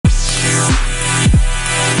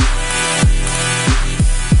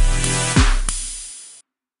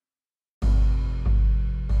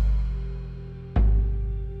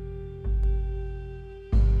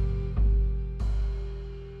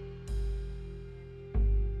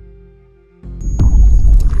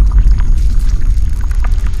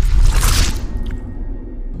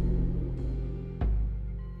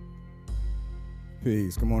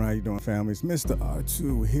Peace. Come on, how you doing, family? It's Mr.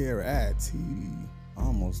 R2 here at TD.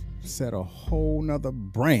 Almost set a whole nother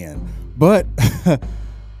brand, but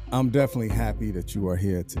I'm definitely happy that you are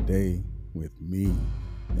here today with me.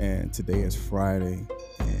 And today is Friday,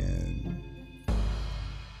 and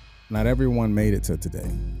not everyone made it to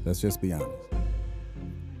today. Let's just be honest.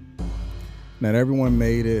 Not everyone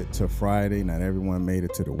made it to Friday. Not everyone made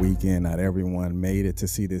it to the weekend. Not everyone made it to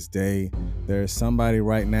see this day. There's somebody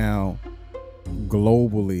right now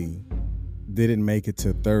globally didn't make it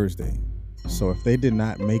to Thursday. So if they did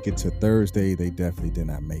not make it to Thursday, they definitely did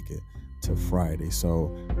not make it to Friday.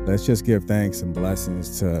 So let's just give thanks and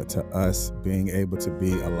blessings to us being able to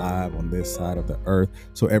be alive on this side of the earth.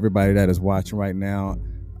 So everybody that is watching right now,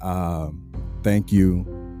 thank you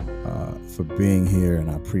for being here, and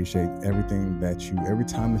I appreciate every time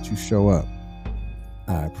that you show up,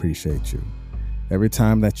 I appreciate you. Every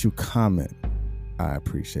time that you comment, I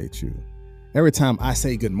appreciate you. Every time I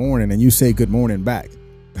say good morning and you say good morning back,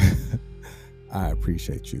 I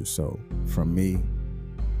appreciate you. So from me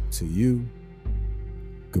to you,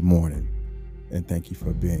 good morning, and thank you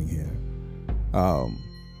for being here.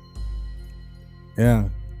 Yeah,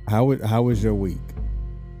 how was your week?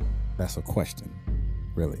 That's a question,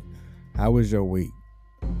 really. How was your week?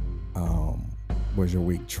 Was your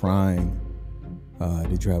week trying?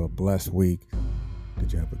 Did you have a blessed week?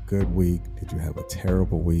 Did you have a good week? Did you have a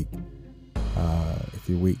terrible week? If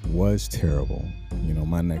your week was terrible,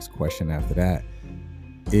 my next question after that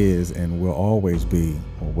is, and will always be,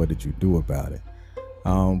 well, what did you do about it?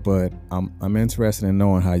 But I'm interested in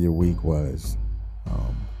knowing how your week was.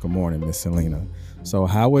 Good morning, Miss Selena. So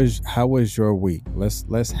how was your week?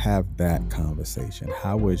 Let's have that conversation.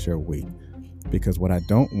 How was your week? Because what I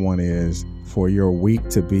don't want is for your week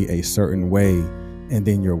to be a certain way and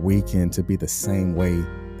then your weekend to be the same way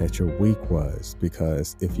that your week was.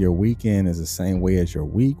 Because if your weekend is the same way as your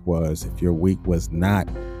week was, if your week was not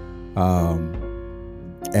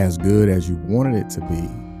as good as you wanted it to be,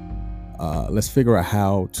 let's figure out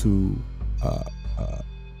how to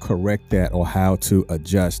correct that or how to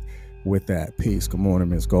adjust with that. Peace. Good morning,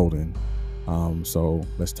 Miss Golden. So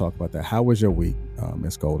let's talk about that. How was your week,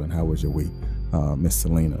 Miss Golden? How was your week, Miss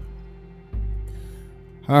Selena?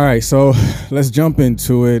 All right, so let's jump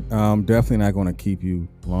into it. Definitely not going to keep you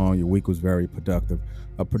long. Your week was very productive.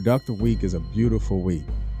 A productive week is a beautiful week.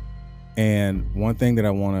 And one thing that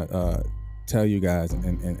I want to tell you guys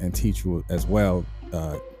and teach you as well,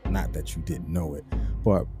 not that you didn't know it,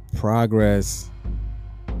 but progress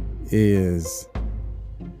is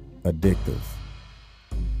addictive.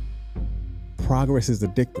 Progress is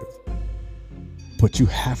addictive, but you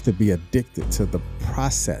have to be addicted to the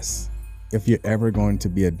process if you're ever going to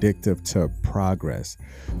be addictive to progress,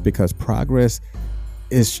 because progress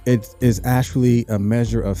is actually a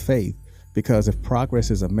measure of faith. Because if progress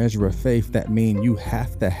is a measure of faith, that means you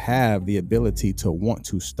have to have the ability to want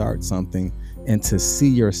to start something and to see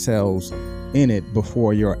yourselves in it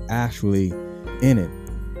before you're actually in it.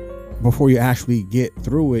 Before you actually get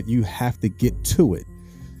through it, you have to get to it.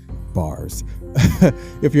 Bars.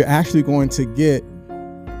 If you're actually going to get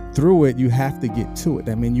through it, you have to get to it.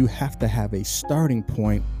 That means you have to have a starting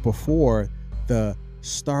point before the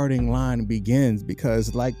starting line begins.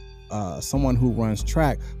 Because like someone who runs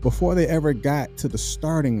track, before they ever got to the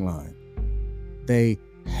starting line, they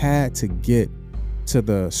had to get to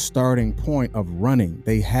the starting point of running.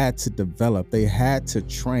 They had to develop, they had to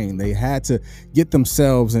train, they had to get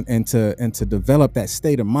themselves and to develop that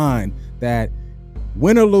state of mind that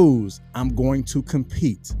win or lose, I'm going to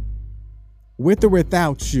compete. With or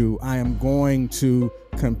without you, I am going to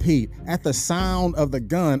compete. At the sound of the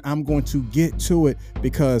gun, I'm going to get to it,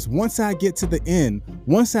 because once I get to the end,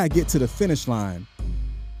 once I get to the finish line,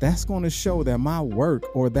 that's going to show that my work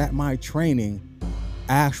or that my training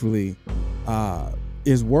actually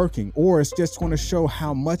is working, or it's just going to show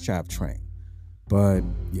how much I've trained. But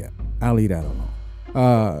yeah, I'll leave that alone.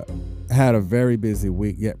 Had a very busy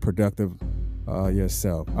week, yet productive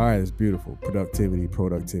yourself. All right, it's beautiful. Productivity.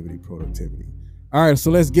 All right,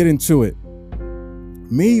 so let's get into it.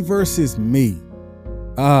 Me versus me.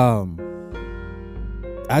 I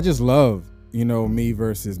just love, me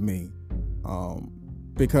versus me,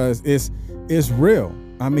 because it's real.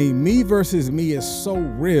 I mean, me versus me is so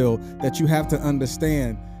real that you have to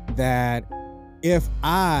understand that if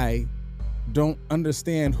I don't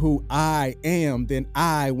understand who I am, then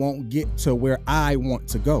I won't get to where I want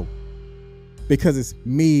to go, because it's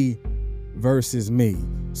me versus me.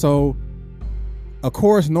 So, of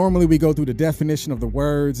course, normally we go through the definition of the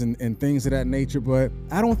words and things of that nature, but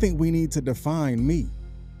I don't think we need to define me.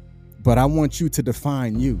 But I want you to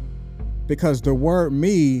define you, because the word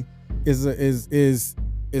me is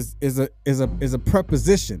a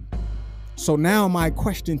preposition. So now my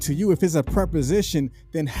question to you, if it's a preposition,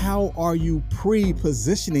 then how are you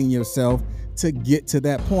pre-positioning yourself to get to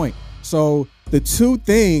that point? So the three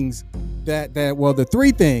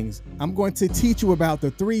things I'm going to teach you about,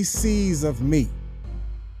 the 3 C's of me.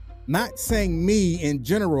 Not saying me in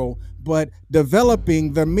general, but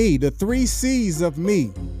developing the me, the 3 C's of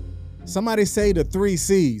me. Somebody say the 3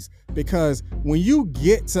 C's, because when you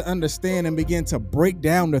get to understand and begin to break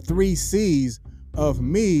down the 3 C's of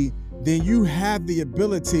me, then you have the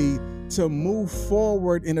ability to move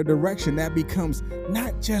forward in a direction that becomes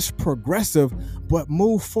not just progressive, but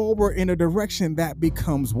move forward in a direction that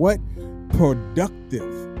becomes what?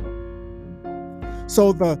 Productive.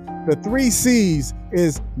 So the 3 C's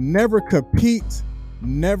is never compete,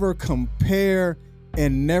 never compare,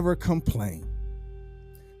 and never complain.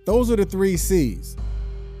 Those are the 3 C's.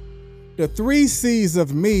 The 3 C's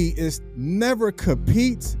of me is never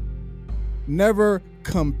compete, never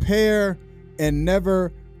compare, and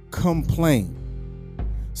never complain.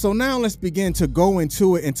 So now let's begin to go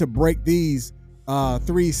into it and to break these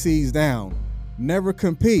 3 C's down. Never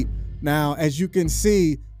compete. Now, as you can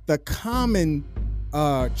see, the common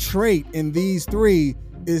trait in these 3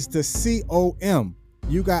 is the COM.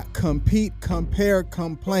 You got compete, compare,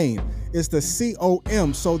 complain. It's the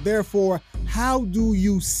COM. So therefore, how do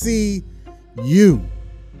you see you?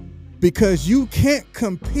 Because you can't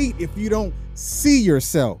compete if you don't see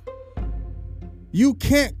yourself. You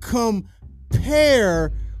can't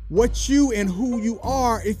compare what you and who you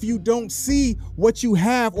are if you don't see what you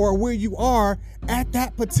have or where you are at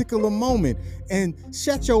that particular moment. And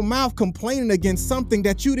shut your mouth complaining against something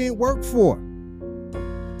that you didn't work for.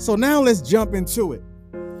 So now let's jump into it.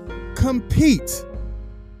 Compete.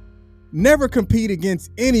 Never compete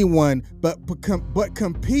against anyone, but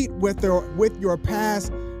compete with your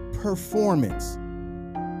past performance.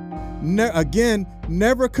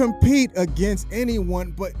 Never compete against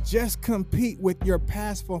anyone, but just compete with your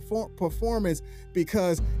past performance.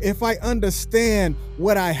 Because if I understand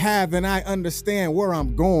what I have, then I understand where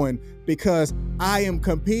I'm going, because I am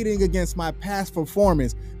competing against my past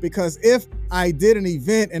performance. Because if I did an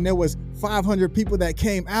event and there was 500 people that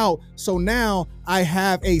came out, so now I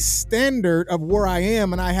have a standard of where I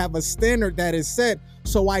am, and I have a standard that is set.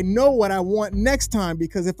 So I know what I want next time,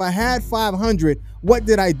 because if I had 500, what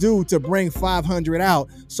did I do to bring 500 out?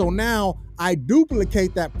 So now I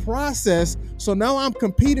duplicate that process. So now I'm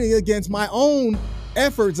competing against my own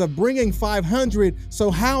efforts of bringing 500. So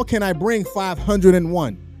how can I bring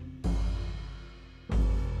 501?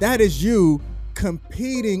 That is you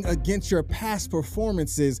competing against your past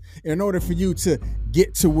performances in order for you to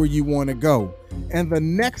get to where you want to go. And the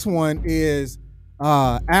next one is,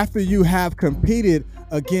 after you have competed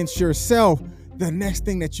against yourself, the next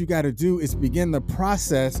thing that you got to do is begin the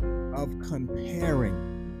process of comparing.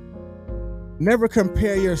 Never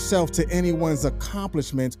compare yourself to anyone's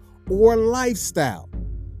accomplishments or lifestyle.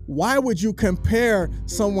 Why would you compare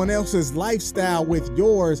someone else's lifestyle with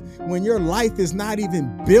yours when your life is not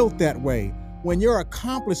even built that way, when your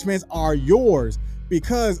accomplishments are yours?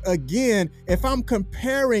 Because again, if I'm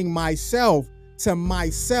comparing myself to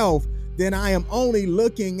myself, then I am only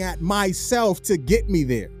looking at myself to get me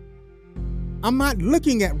there. I'm not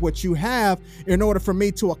looking at what you have in order for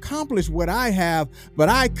me to accomplish what I have, but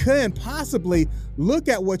I could possibly look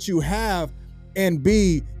at what you have and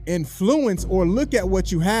be influenced, or look at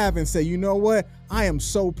what you have and say, you know what? I am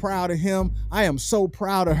so proud of him. I am so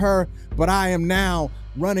proud of her, but I am now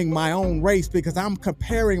running my own race because I'm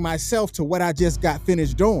comparing myself to what I just got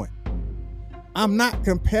finished doing. I'm not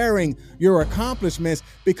comparing your accomplishments,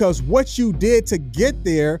 because what you did to get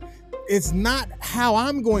there is not how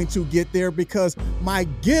I'm going to get there, because my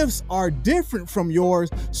gifts are different from yours.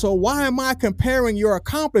 So why am I comparing your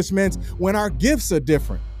accomplishments when our gifts are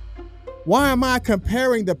different? Why am I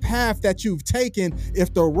comparing the path that you've taken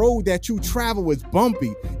if the road that you travel is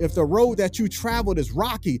bumpy, if the road that you traveled is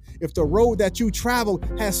rocky, if the road that you traveled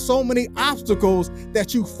has so many obstacles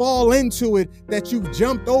that you fall into it, that you've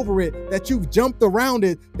jumped over it, that you've jumped around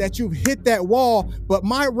it, that you've hit that wall, but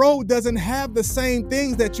my road doesn't have the same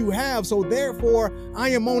things that you have. So therefore, I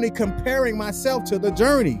am only comparing myself to the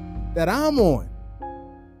journey that I'm on.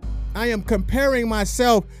 I am comparing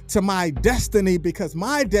myself to my destiny, because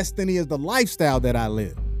my destiny is the lifestyle that I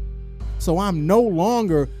live. So I'm no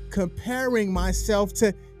longer comparing myself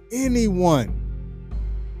to anyone.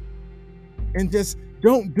 And just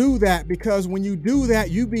don't do that, because when you do that,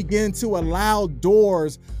 you begin to allow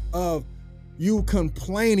doors of You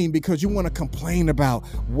complaining because you want to complain about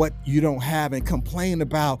what you don't have and complain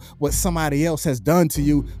about what somebody else has done to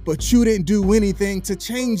you, but you didn't do anything to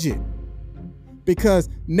change it. Because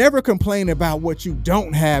never complain about what you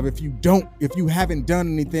don't have if you haven't done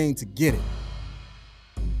anything to get it.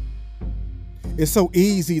 It's so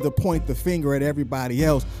easy to point the finger at everybody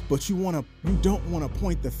else, but you don't want to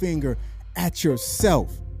point the finger at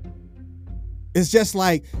yourself. It's just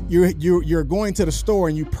like you're going to the store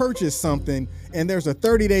and you purchase something and there's a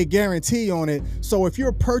 30-day guarantee on it. So if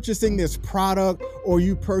you're purchasing this product or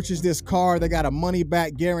you purchase this car that got a money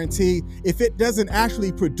back guarantee, if it doesn't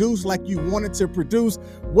actually produce like you want it to produce,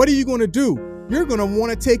 what are you going to do? You're going to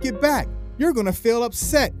want to take it back. You're going to feel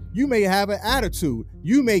upset. You may have an attitude.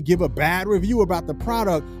 You may give a bad review about the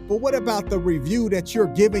product, but what about the review that you're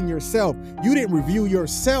giving yourself? You didn't review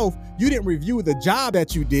yourself. You didn't review the job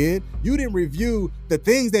that you did. You didn't review the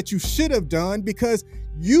things that you should have done, because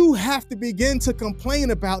you have to begin to complain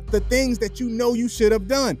about the things that you know you should have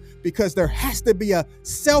done, because there has to be a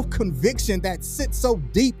self-conviction that sits so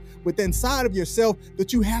deep within inside of yourself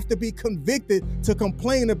that you have to be convicted to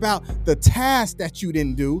complain about the task that you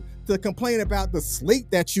didn't do, to complain about the sleep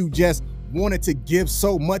that you just wanted to give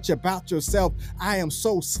so much about yourself. I am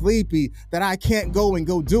so sleepy that I can't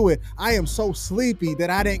go do it. I am so sleepy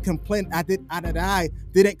that I didn't complain. I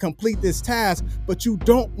didn't complete this task, but you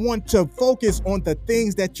don't want to focus on the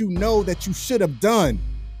things that you know that you should have done.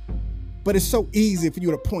 But it's so easy for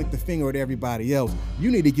you to point the finger at everybody else.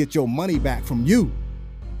 You need to get your money back from you.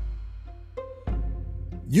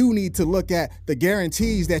 You need to look at the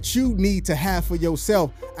guarantees that you need to have for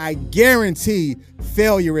yourself. I guarantee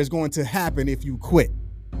failure is going to happen if you quit.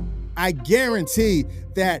 I guarantee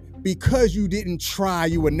that because you didn't try,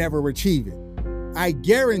 you will never achieve it. I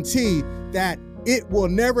guarantee that it will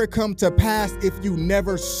never come to pass if you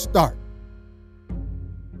never start.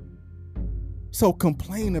 So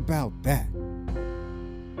complain about that.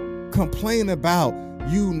 Complain about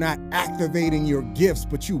you not activating your gifts,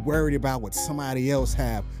 but you worried about what somebody else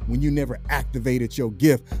have when you never activated your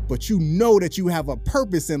gift. But you know that you have a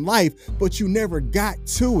purpose in life, but you never got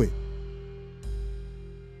to it.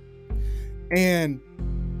 And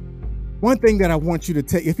one thing that I want you to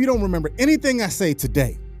take, if you don't remember anything I say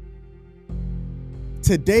today,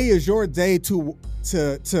 today is your day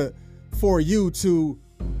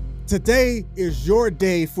today is your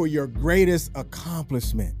day for your greatest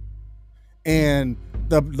accomplishment. And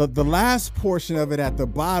the last portion of it at the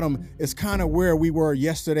bottom is kind of where we were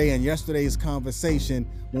yesterday in yesterday's conversation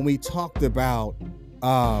when we talked about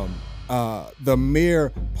the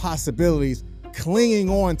mere possibilities, clinging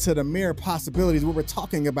on to the mere possibilities. We were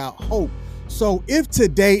talking about hope. So if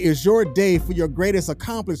today is your day for your greatest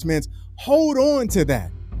accomplishments, hold on to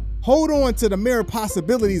that. Hold on to the mere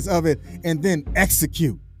possibilities of it and then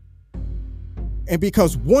execute. And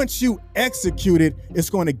because once you execute it, it's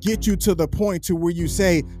going to get you to the point to where you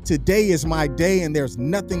say, today is my day, and there's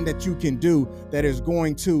nothing that you can do that is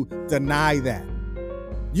going to deny that.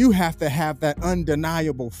 You have to have that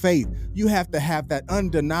undeniable faith. You have to have that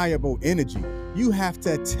undeniable energy. You have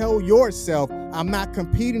to tell yourself, I'm not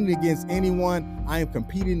competing against anyone. I am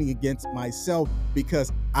competing against myself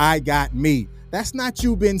because I got me. That's not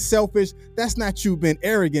you being selfish. That's not you being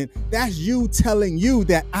arrogant. That's you telling you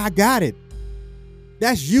that I got it.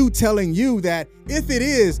 That's you telling you that if it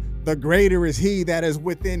is, the greater is he that is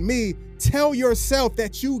within me. Tell yourself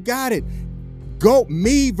that you got it. Go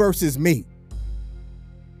me versus me.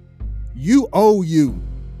 You owe you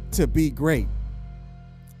to be great.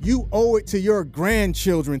 You owe it to your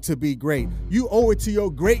grandchildren to be great. You owe it to your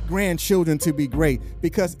great-grandchildren to be great.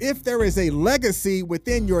 Because if there is a legacy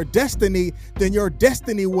within your destiny, then your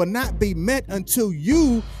destiny will not be met until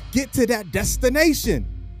you get to that destination.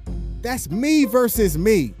 That's me versus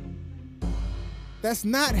me. That's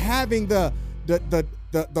not having the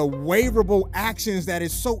waverable actions that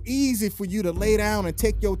is so easy for you to lay down and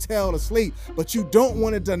take your tail to sleep, but you don't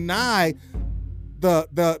want to deny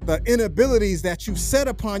the inabilities that you set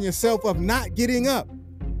upon yourself of not getting up.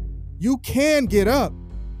 You can get up,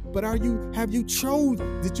 but did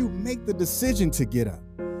you make the decision to get up?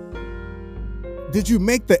 Did you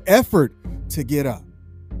make the effort to get up?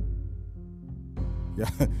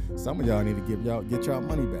 Some of y'all need to get y'all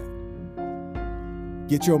money back.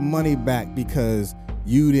 Get your money back because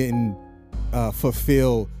you didn't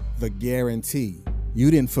fulfill the guarantee. You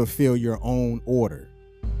didn't fulfill your own order.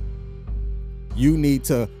 You need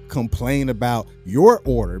to complain about your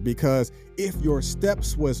order, because if your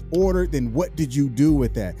steps was ordered, then what did you do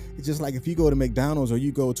with that? It's just like if you go to McDonald's or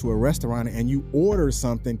you go to a restaurant and you order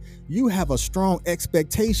something, you have a strong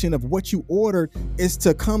expectation of what you ordered is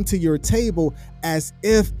to come to your table as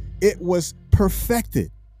if It was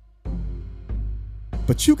perfected.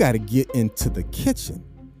 But you got to get into the kitchen.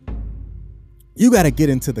 You got to get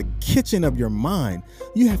into the kitchen of your mind.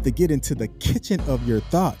 You have to get into the kitchen of your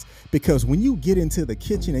thoughts. Because when you get into the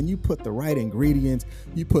kitchen and you put the right ingredients,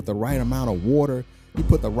 you put the right amount of water, you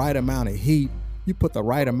put the right amount of heat, you put the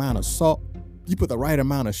right amount of salt, you put the right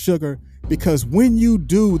amount of sugar. Because when you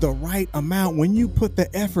do the right amount, when you put the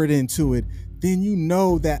effort into it, then you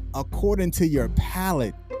know that according to your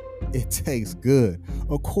palate, it tastes good.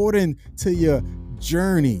 According to your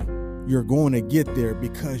journey, you're going to get there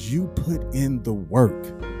because you put in the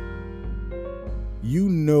work. You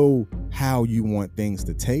know how you want things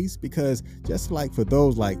to taste, because just like for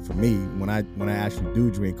those, like for me, when I actually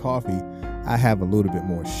do drink coffee, I have a little bit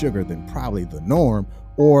more sugar than probably the norm.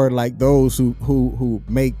 Or like those who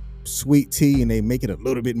make sweet tea and they make it a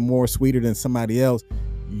little bit more sweeter than somebody else.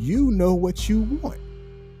 You know what you want.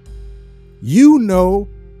 You know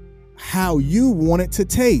how you want it to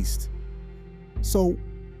taste. So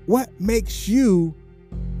what makes you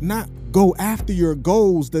not go after your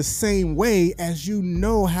goals the same way as you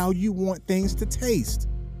know how you want things to taste?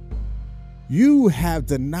 You have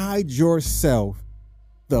denied yourself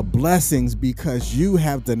the blessings because you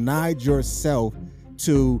have denied yourself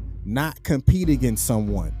to not compete against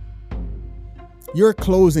someone. You're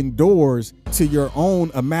closing doors to your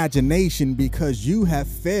own imagination because you have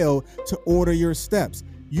failed to order your steps.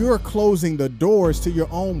 You're closing the doors to your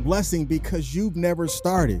own blessing because you've never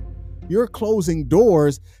started. You're closing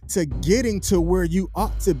doors to getting to where you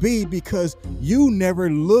ought to be because you never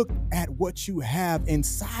looked at what you have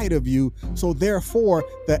inside of you. So therefore,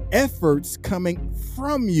 the efforts coming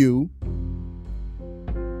from you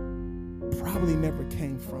probably never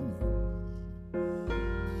came from you.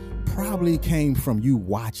 Probably came from you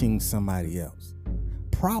watching somebody else.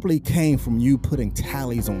 Probably came from you putting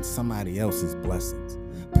tallies on somebody else's blessings.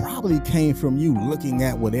 Probably came from you looking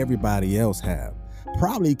at what everybody else have.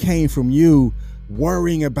 Probably came from you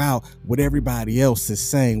worrying about what everybody else is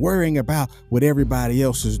saying, worrying about what everybody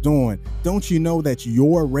else is doing. Don't you know that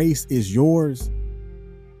your race is yours?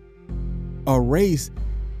 A race,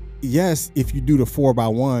 yes, if you do the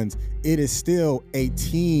 4x1s, it is still a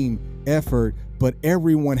team effort, but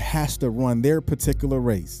everyone has to run their particular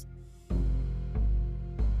race.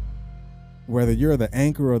 Whether you're the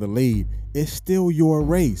anchor or the lead, it's still your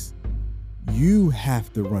race. You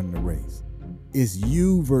have to run the race. It's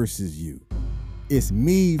you versus you. It's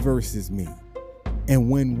me versus me. And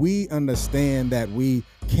when we understand that we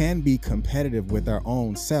can be competitive with our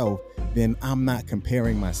own self, then I'm not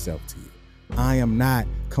comparing myself to you. I am not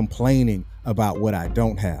complaining about what I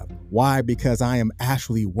don't have. Why? Because I am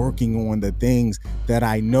actually working on the things that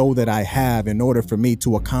I know that I have in order for me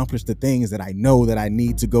to accomplish the things that I know that I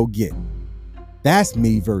need to go get. That's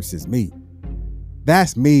me versus me.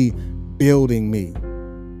 That's me building me.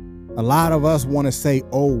 A lot of us want to say,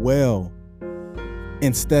 oh, well,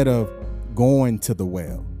 instead of going to the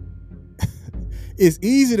well. It's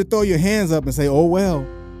easy to throw your hands up and say, oh, well.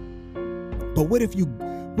 But what if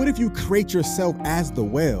you create yourself as the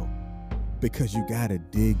well? Because you got to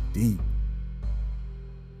dig deep.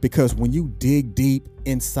 Because when you dig deep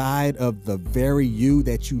inside of the very you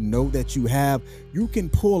that you know that you have, you can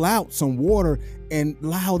pull out some water and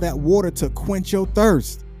allow that water to quench your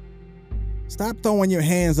thirst. Stop throwing your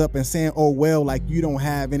hands up and saying, oh, well, like you don't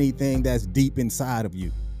have anything that's deep inside of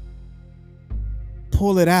you.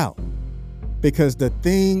 Pull it out. Because the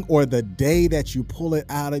thing or the day that you pull it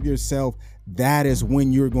out of yourself, that is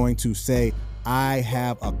when you're going to say, I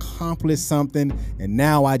have accomplished something, and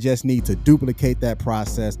now I just need to duplicate that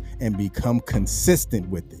process and become consistent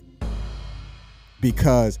with it.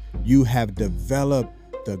 Because you have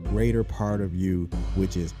developed the greater part of you,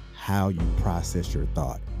 which is how you process your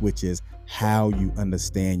thought, which is how you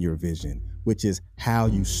understand your vision, which is how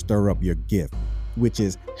you stir up your gift, which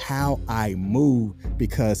is how I move.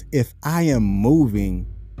 Because if I am moving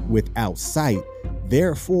without sight,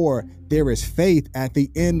 therefore there is faith at the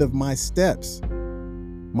end of my steps.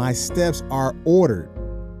 My steps are ordered.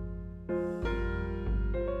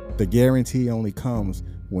 The guarantee only comes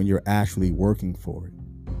when you're actually working for it,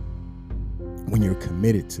 when you're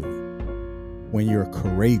committed to it, when you're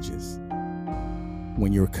courageous,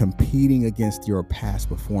 when you're competing against your past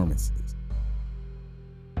performances.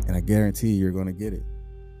 And I guarantee you're going to get it.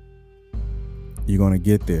 You're going to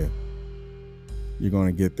get there. You're going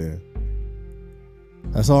to get there.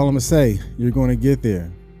 That's all I'm going to say. You're going to get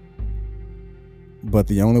there. But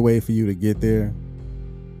the only way for you to get there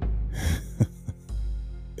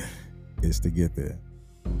is to get there.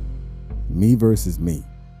 Me versus me.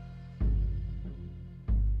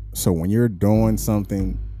 So when you're doing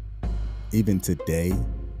something, even today,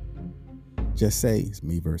 Just say, it's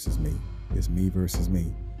me versus me. It's me versus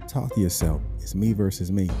me. Talk to yourself. It's me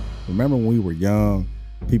versus me. Remember when we were young,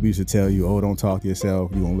 people used to tell you, oh, don't talk to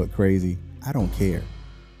yourself. You're going to look crazy. I don't care.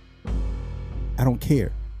 I don't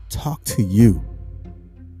care. Talk to you.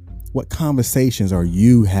 What conversations are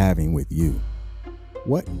you having with you?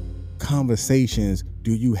 What conversations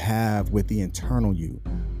do you have with the internal you?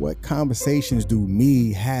 What conversations do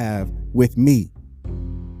me have with me?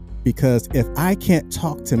 Because if I can't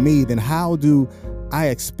talk to me, then how do I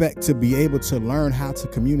expect to be able to learn how to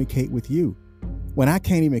communicate with you? When I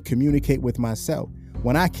can't even communicate with myself,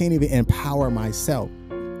 when I can't even empower myself,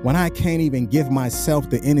 when I can't even give myself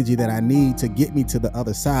the energy that I need to get me to the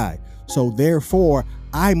other side. So therefore,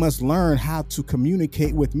 I must learn how to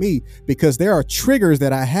communicate with me, because there are triggers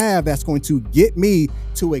that I have that's going to get me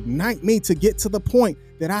to ignite me to get to the point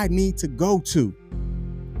that I need to go to.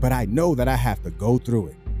 But I know that I have to go through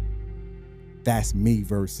it. That's me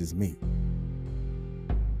versus me.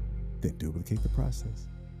 Then duplicate the process.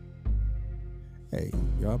 Hey,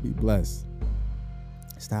 y'all be blessed.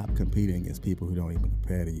 Stop competing against people who don't even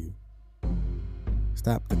compare to you.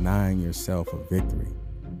 Stop denying yourself a victory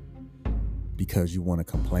because you want to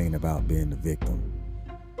complain about being the victim.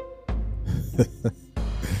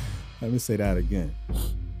 Let me say that again.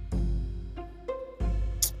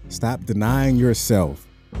 Stop denying yourself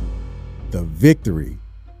the victory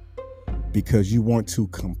because you want to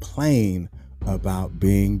complain about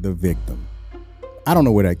being the victim. I don't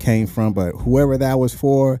know where that came from, but whoever that was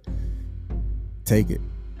for, take it.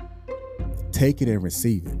 Take it and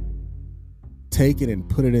receive it. Take it and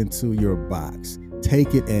put it into your box.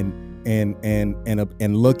 Take it and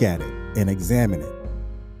look at it and examine it.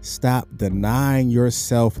 Stop denying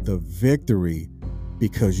yourself the victory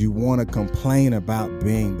because you want to complain about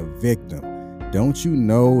being the victim. Don't you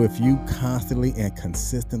know if you constantly and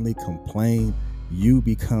consistently complain, you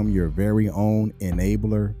become your very own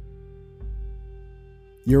enabler?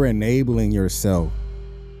 You're enabling yourself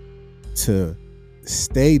to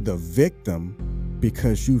stay the victim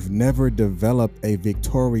because you've never developed a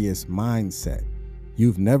victorious mindset.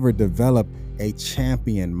 You've never developed a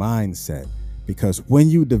champion mindset, because when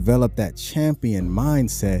you develop that champion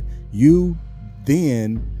mindset, you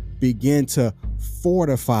then begin to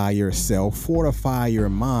fortify yourself, fortify your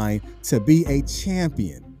mind to be a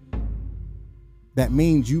champion. That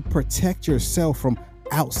means you protect yourself from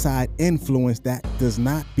outside influence that does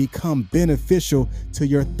not become beneficial to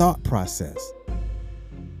your thought process.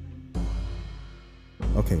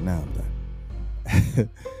 Okay, now I'm done.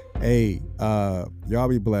 Hey, y'all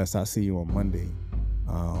be blessed. I'll see you on Monday.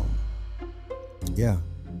 Yeah,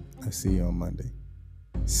 I see you on Monday.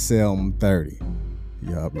 Selm 30.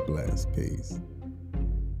 Y'all be blessed. Peace.